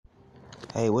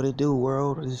Hey, what it do,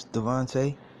 world? This is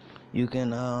Devontae. You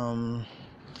can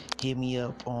hit me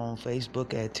up on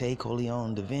Facebook at Tay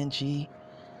Coleon Da Vinci,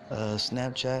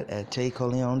 Snapchat at Tay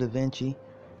Coleon Da Vinci,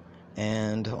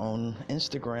 and on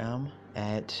Instagram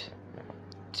at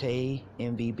Tay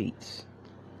MV Beats.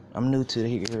 I'm new to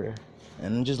here,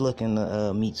 and I'm just looking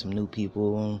to meet some new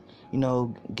people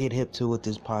and get hip to what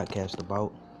this podcast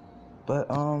about. But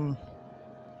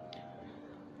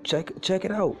check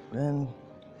it out and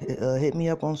hit me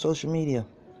up on social media.